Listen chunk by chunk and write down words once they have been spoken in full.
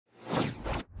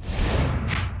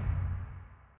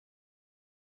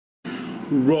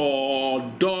Raw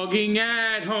dogging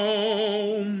at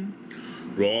home.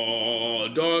 Raw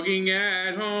dogging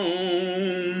at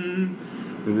home.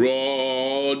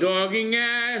 Raw dogging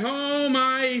at home.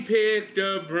 I pick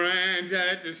the brands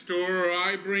at the store.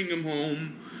 I bring them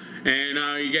home. And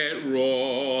I get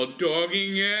raw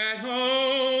dogging at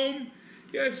home.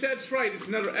 Yes, that's right. It's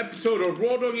another episode of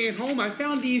Raw Dogging at Home. I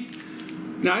found these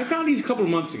a couple of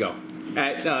months ago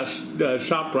at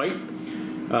ShopRite.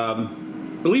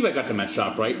 Believe I got them at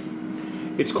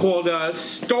ShopRite. It's called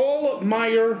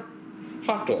Stahl-Meyer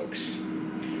Hot Dogs.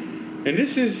 And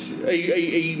this is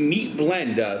a meat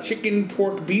blend. Chicken,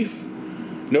 pork, beef.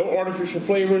 No artificial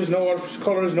flavors, no artificial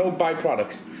colors, no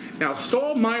byproducts. Now,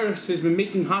 Stahl-Meyer has been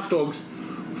making hot dogs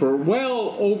for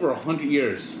well over 100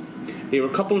 years. They were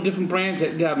a couple of different brands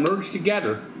that merged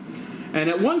together. And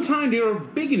at one time, they were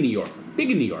big in New York.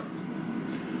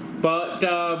 But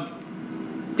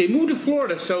they moved to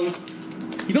Florida, so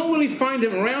you don't really find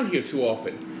them around here too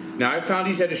often. Now, I found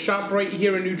these at a shop right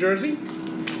here in New Jersey.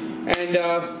 And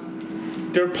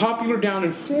they're popular down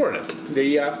in Florida.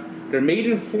 They're made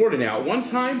in Florida now. At one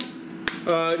time,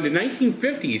 the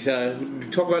 1950s,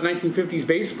 talk about 1950s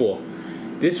baseball,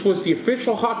 this was the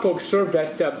official hot dog served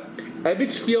at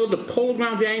Ebbets Field, the Polo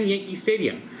Grounds and Yankee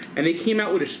Stadium. And they came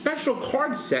out with a special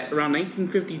card set around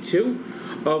 1952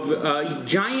 of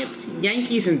Giants,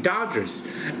 Yankees, and Dodgers.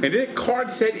 And that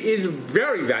card set is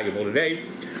very valuable today,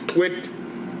 with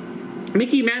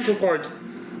Mickey Mantle cards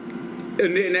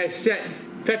in that set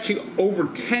fetching over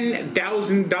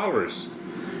 $10,000.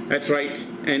 That's right.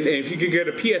 And if you could get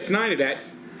a PS9 of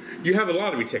that, you have a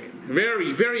lottery ticket.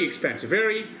 Very, very expensive,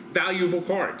 very valuable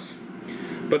cards.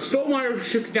 But Stahl-Meyer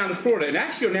shifted down to Florida, and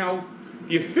actually are now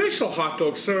the official hot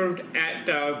dog served at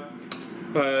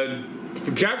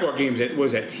for Jaguar games. It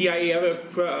was at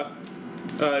TIAF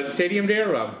stadium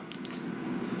there.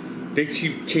 They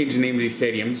changed the name of these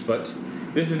stadiums, but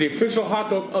this is the official hot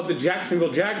dog of the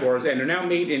Jacksonville Jaguars, and they're now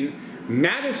made in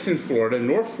Madison, Florida,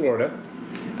 North Florida.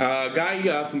 A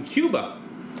guy from Cuba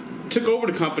took over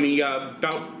the company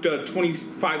about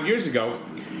 25 years ago,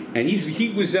 and he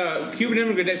was a Cuban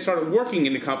immigrant that started working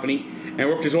in the company and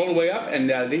worked his all the way up, and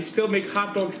they still make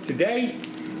hot dogs today.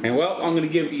 And well, I'm going to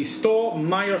give these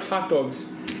Stahl-Meyer hot dogs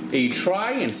a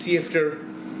try and see if they're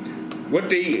what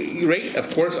they rate.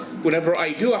 Of course, whenever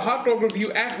I do a hot dog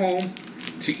review at home,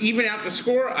 to even out the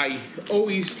score, I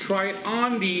always try it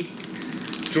on the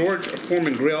George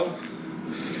Foreman grill.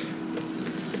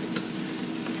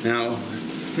 Now,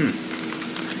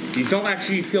 these don't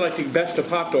actually feel like the best of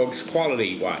hot dogs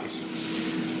quality-wise.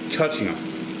 Touching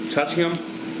them,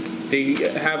 they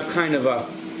have kind of a,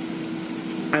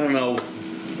 I don't know,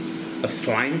 a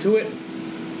slime to it.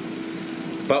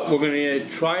 But we're going to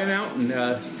try them out and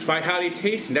try how they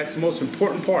taste, and that's the most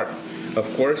important part.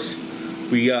 Of course,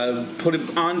 we put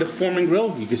it on the Foreman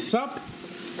grill. You can sup.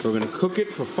 We're going to cook it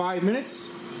for 5 minutes.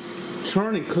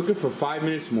 Turn and cook it for 5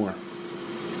 minutes more.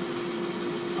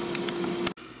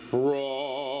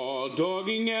 Raw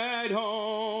dogging at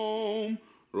home.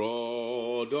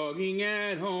 Raw dogging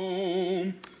at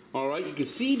home. Alright, you can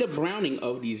see the browning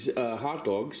of these hot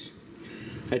dogs.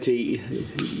 That's a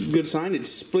good sign. It's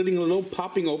splitting a little,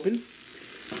 popping open.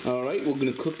 Alright, we're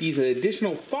going to cook these an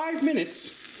additional 5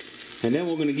 minutes. And then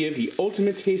we're going to give the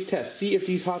ultimate taste test. See if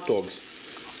these hot dogs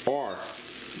are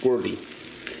worthy.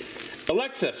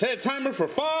 Alexa, set a timer for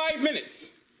 5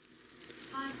 minutes.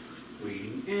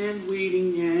 Waiting and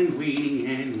waiting and waiting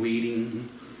and waiting.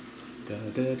 Da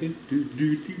da do do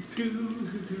do do do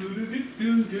do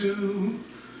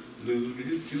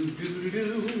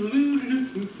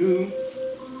do do.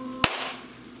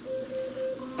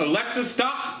 Alexa,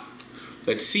 stop.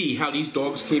 Let's see how these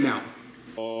dogs came out.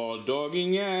 All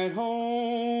dogging at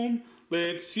home.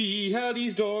 Let's see how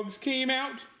these dogs came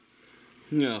out.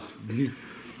 No.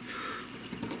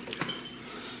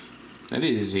 That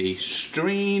is a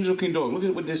strange looking dog. Look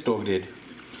at what this dog did.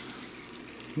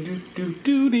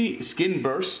 The skin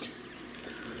burst.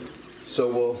 So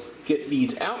we'll get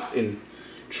these out and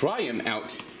try them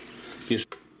out.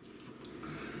 Just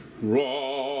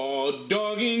raw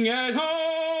dogging at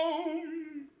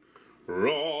home.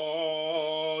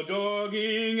 Raw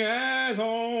dogging at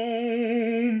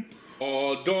home.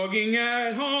 Raw dogging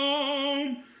at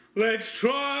home. Let's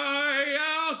try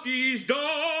out these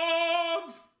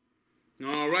dogs.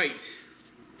 All right,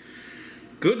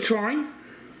 good charring.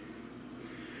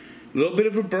 A little bit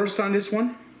of a burst on this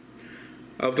one.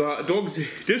 Of the dogs,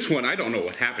 this one, I don't know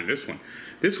what happened. This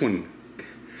one,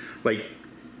 like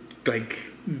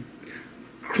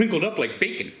crinkled up like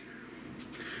bacon.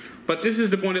 But this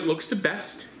is the one that looks the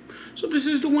best. So this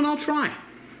is the one I'll try.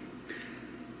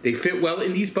 They fit well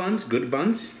in these buns, good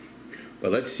buns.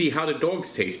 But let's see how the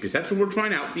dogs taste, because that's what we're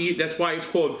trying out. That's why it's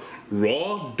called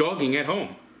raw dogging at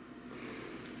home.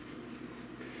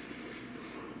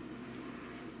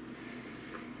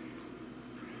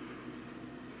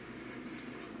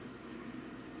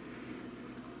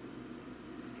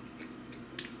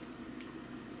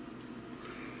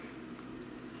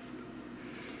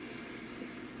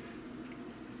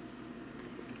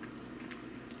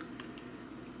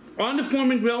 On the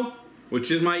Foreman grill,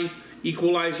 which is my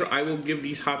equalizer, I will give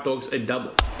these hot dogs a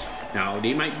double. Now,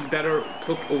 they might be better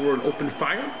cooked over an open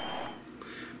fire,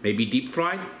 maybe deep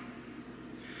fried.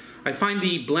 I find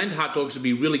the blend hot dogs to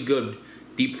be really good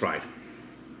deep fried,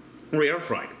 or air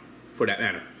fried, for that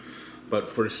matter. But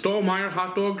for the Stahl-Meyer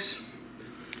hot dogs,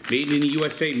 made in the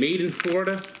USA, made in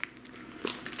Florida,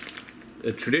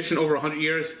 a tradition over 100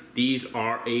 years, these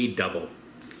are a double.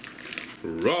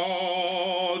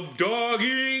 Raw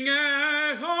dogging!